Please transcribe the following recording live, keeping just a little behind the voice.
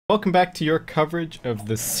Welcome back to your coverage of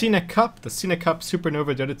the Sina Cup, the Sina Cup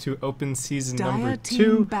Supernova DOTA2 Open Season number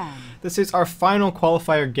 2. This is our final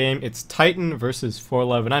qualifier game. It's Titan versus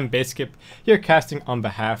For.Love, and I'm Basskip, here casting on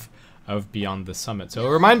behalf of Beyond the Summit. So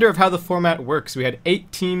a reminder of how the format works. We had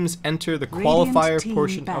 8 teams enter the qualifier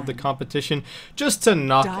portion of the competition just to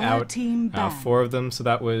knock out 4 of them. So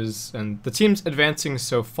that was, and the teams advancing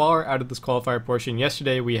so far out of this qualifier portion.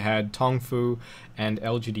 Yesterday we had Tongfu and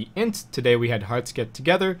LGD-Int. Today we had Hearts get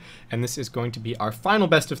together, and this is going to be our final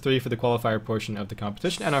best of 3 for the qualifier portion of the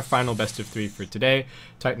competition, and our final best of 3 for today,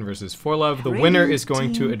 Titan versus For.Love. The winner is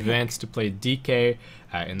going to advance to play DK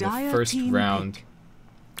in the first round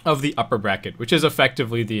of the upper bracket, which is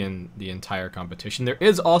effectively the entire competition. There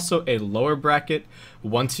is also a lower bracket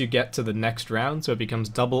once you get to the next round, so it becomes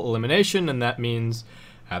double elimination, and that means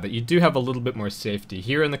that you do have a little bit more safety.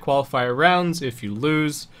 Here in the qualifier rounds, if you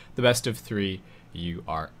lose the best of 3, you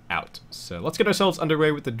are out. So let's get ourselves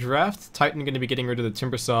underway with the draft. Titan going to be getting rid of the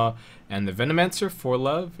Timbersaw and the Venomancer.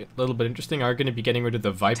 For.Love, a little bit interesting, are going to be getting rid of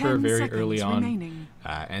the Viper very early on.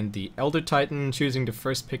 And the Elder Titan choosing to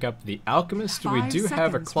first pick up the Alchemist. We do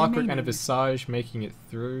have a Clockwerk and a Visage making it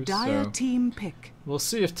through, so we'll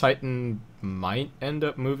see if Titan might end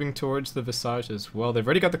up moving towards the Visage as well. They've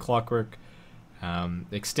already got the Clockwerk.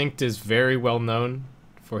 XTiNct is very well known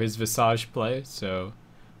for his Visage play, so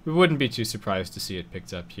we wouldn't be too surprised to see it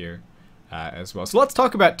picked up here as well. So let's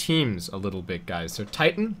talk about teams a little bit, guys. So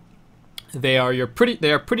Titan, they are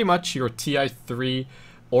pretty much your TI3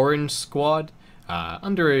 orange squad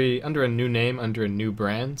under a new name, under a new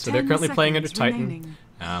brand. So they're currently playing under Titan.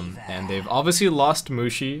 And they've obviously lost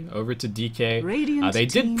Mushi over to DK. They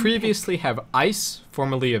did previously have Ice,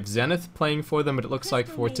 formerly of Zenith, playing for them, but it looks like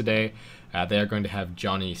for today they are going to have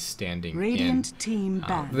johhny standing in.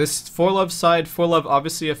 This For.Love side, For.Love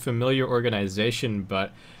obviously a familiar organization,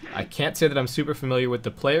 but I can't say that I'm super familiar with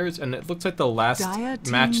the players, and it looks like the last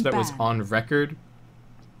match that was on record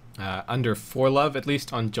under For.Love, at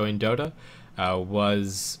least on JoinDota,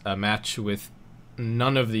 was a match with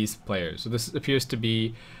none of these players. So this appears to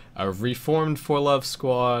be a reformed For.Love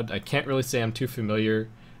squad. I can't really say I'm too familiar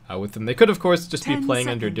with them. They could, of course, just be playing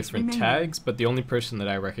under different tags, but the only person that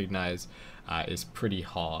I recognize is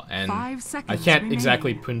prettyhaw, and I can't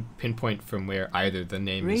exactly pinpoint from where either. The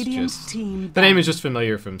name is just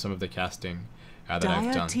familiar from some of the casting that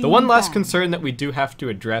I've done. The one last concern that we do have to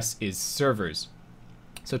address is servers.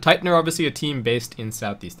 So Titan are obviously a team based in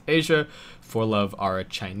Southeast Asia. For.Love are a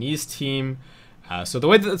Chinese team. So the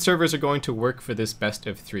way that the servers are going to work for this best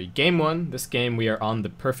of 3 game 1, this game we are on the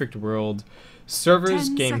Perfect World servers.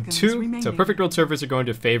 Game 2, so Perfect World servers are going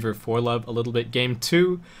to favor For.Love a little bit. Game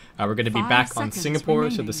 2, we're going to be back on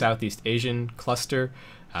Singapore, so the Southeast Asian cluster,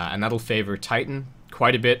 and that'll favor Titan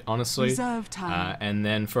quite a bit, honestly. And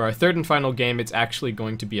then for our third and final game, it's actually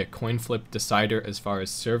going to be a coin flip decider as far as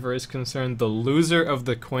server is concerned. The loser of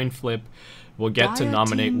the coin flip will get to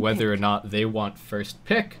nominate whether or not they want first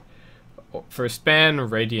pick, first ban,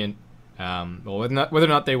 Radiant, whether or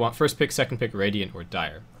not they want first pick, second pick, Radiant, or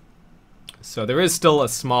Dire. So there is still a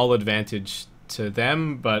small advantage to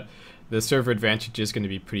them, but the server advantage is going to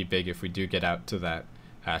be pretty big if we do get out to that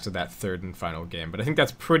third and final game. But I think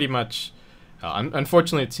that's pretty much,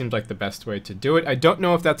 unfortunately, it seems like the best way to do it. I don't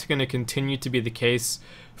know if that's going to continue to be the case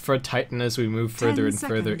for Titan as we move further and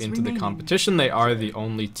further into the competition. They are the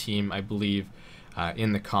only team, I believe,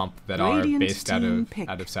 in the comp that are based out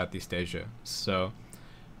of Southeast Asia. So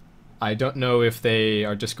I don't know if they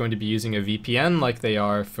are just going to be using a VPN like they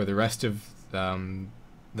are for the rest of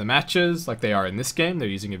the matches, like they are in this game. They're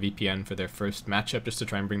using a VPN for their first matchup just to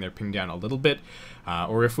try and bring their ping down a little bit,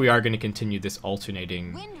 or if we are going to continue this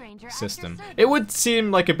alternating system. It would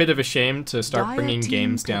seem like a bit of a shame to start bringing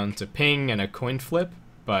games down to ping and a coin flip,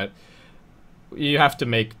 but you have to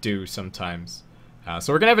make do sometimes.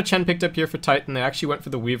 So we're going to have a Chen picked up here for Titan. They actually went for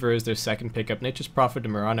the Weaver as their second pickup. Nature's Prophet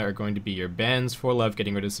and Mirana are going to be your bans. For.Love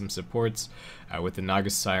getting rid of some supports with the Naga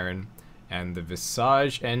Siren and the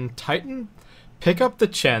Visage. And Titan pick up the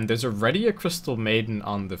Chen. There's already a Crystal Maiden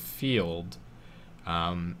on the field.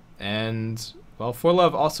 And, well,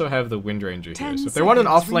 For.Love also have the windranger here. So if they want an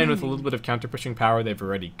offlane with a little bit of counter-pushing power, they've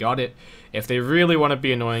already got it. If they really want to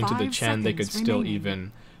be annoying to the Chen, they could still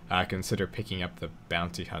even consider picking up the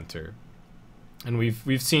Bounty Hunter. And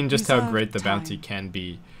we've seen just how great the bounty can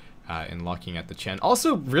be in locking at the Chen.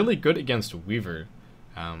 Also really good against Weaver,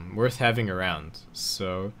 worth having around.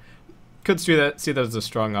 So could see that as a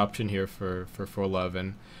strong option here for For.Love.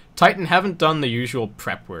 And Titan haven't done the usual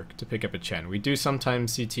prep work to pick up a Chen. We do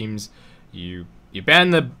sometimes see teams, you ban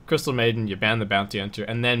the Crystal Maiden, you ban the Bounty Hunter,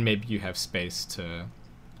 and then maybe you have space to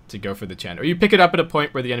go for the Chen. Or you pick it up at a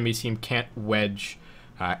point where the enemy team can't wedge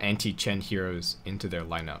anti-Chen heroes into their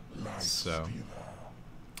lineup. So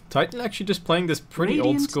Titan actually just playing this pretty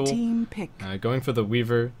old school, going for the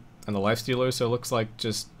Weaver and the lifestealer, so it looks like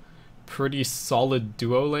just pretty solid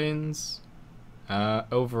duo lanes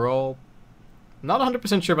overall. Not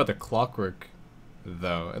 100% sure about the clockwerk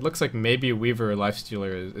though. It looks like maybe Weaver or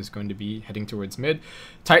lifestealer is going to be heading towards mid.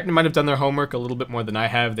 Titan might have done their homework a little bit more than I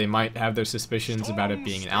have. They might have their suspicions about it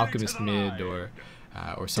being an alchemist mid or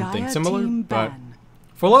something similar. But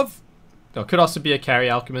For.Love, could also be a carry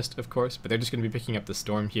alchemist, of course, but they're just going to be picking up the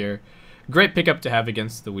storm here. Great pickup to have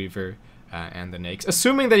against the Weaver and the Nakes,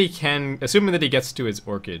 assuming that he gets to his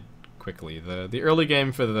Orchid quickly. The early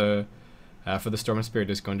game for the Storm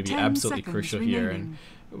Spirit is going to be absolutely crucial here, and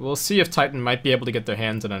we'll see if Titan might be able to get their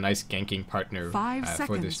hands on a nice ganking partner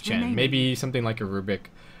for this Chen. Maybe something like a Rubik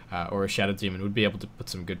or a Shadow Demon would be able to put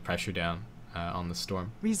some good pressure down on the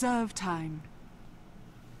Storm. Reserve time.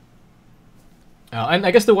 And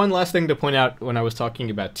I guess the one last thing to point out when I was talking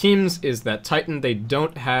about teams is that Titan, they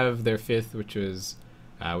don't have their fifth, which was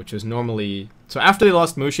normally... So after they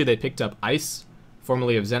lost Mushi, they picked up Ice,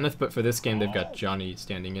 formerly of Zenith, but for this game they've got johhny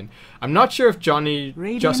standing in. I'm not sure if johhny...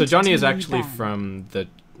 So johhny is actually from the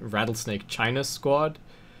Rattlesnake China squad,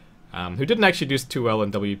 who didn't actually do too well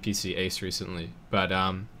in WPC Ace recently. But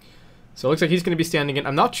so it looks like he's going to be standing in.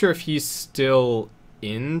 I'm not sure if he's still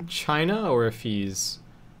in China or if he's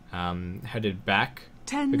headed back,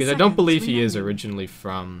 because I don't believe he is originally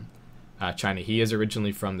from China. He is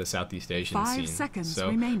originally from the Southeast Asian scene.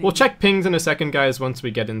 So we'll check pings in a second, guys, once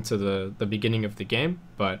we get into the beginning of the game.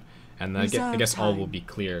 And I guess all will be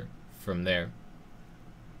clear from there.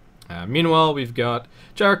 Meanwhile, we've got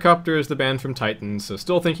Gyrocopter as the band from Titan, so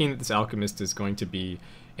still thinking that this Alchemist is going to be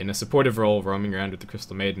in a supportive role, roaming around with the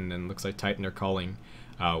Crystal Maiden, and looks like Titan are calling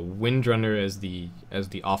Windrunner as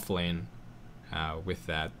the off lane with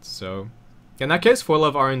that. So in that case,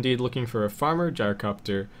 For.Love are indeed looking for a farmer.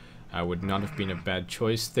 Gyrocopter would not have been a bad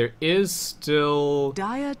choice. There is still,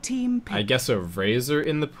 I guess, a Razor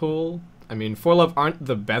in the pool. I mean, For.Love aren't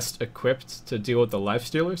the best equipped to deal with the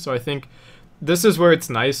lifestealer, so I think this is where it's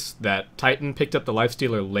nice that Titan picked up the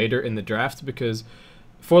lifestealer later in the draft, because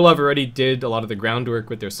For.Love already did a lot of the groundwork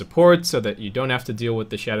with their support, so that you don't have to deal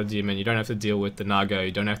with the Shadow Demon, you don't have to deal with the Naga,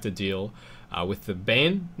 you don't have to deal with the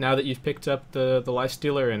Bane now that you've picked up the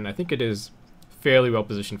lifestealer, and I think it is fairly well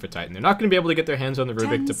positioned for Titan. They're not going to be able to get their hands on the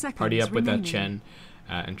Rubik to party up with that Chen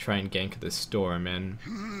and try and gank the Storm. And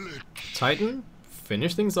Titan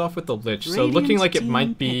finish things off with the Lich, so looking like it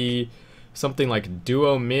might be something like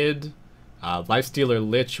duo mid, lifestealer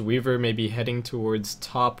Lich, Weaver maybe heading towards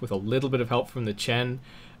top with a little bit of help from the Chen,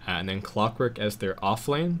 and then Clockwerk as their off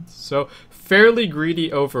lane. So fairly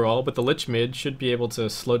greedy overall, but the Lich mid should be able to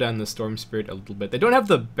slow down the Storm Spirit a little bit. They don't have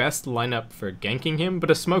the best lineup for ganking him, but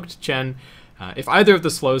a smoked Chen, if either of the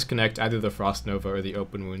slows connect, either the Frost Nova or the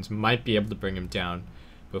Open Wounds, might be able to bring him down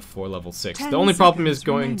before level 6. The only problem is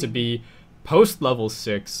going to be post level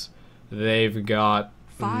 6, they've got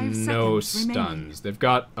no stuns. They've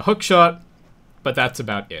got a hook shot, but that's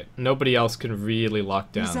about it. Nobody else can really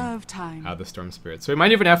lock down the Storm Spirit. So we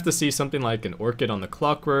might even have to see something like an Orchid on the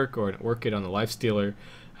Clockwerk or an Orchid on the Lifestealer,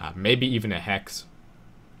 maybe even a Hex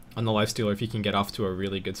on the Lifestealer if he can get off to a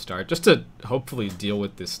really good start, just to hopefully deal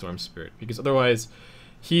with this Storm Spirit, because otherwise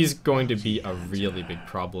he's going to be a really big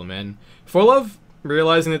problem. And For.Love,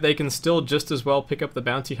 realizing that they can still just as well pick up the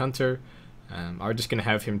Bounty Hunter, are just going to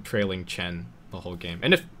have him trailing Chen the whole game.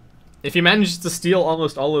 And if he manages to steal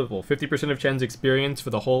almost all of, 50% of Chen's experience for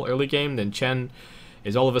the whole early game, then Chen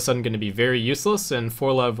is all of a sudden going to be very useless, and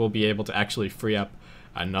For.Love will be able to actually free up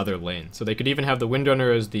another lane. So they could even have the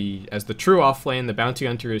Windrunner as the true off lane. The Bounty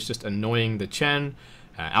Hunter is just annoying the Chen.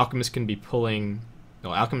 Alchemist can be pulling...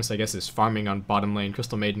 Well, Alchemist, I guess, is farming on bottom lane.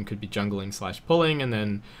 Crystal Maiden could be jungling / pulling, and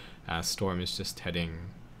then Storm is just heading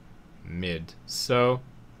mid. So,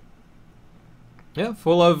 yeah,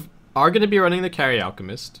 For.Love are going to be running the carry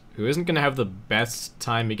Alchemist, who isn't going to have the best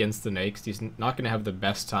time against the Nakes. He's not going to have the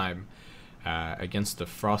best time against the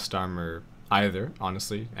Frost Armor either,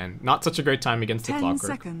 honestly, and not such a great time against the Clockwerk. 10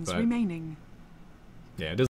 seconds remaining. Yeah, it is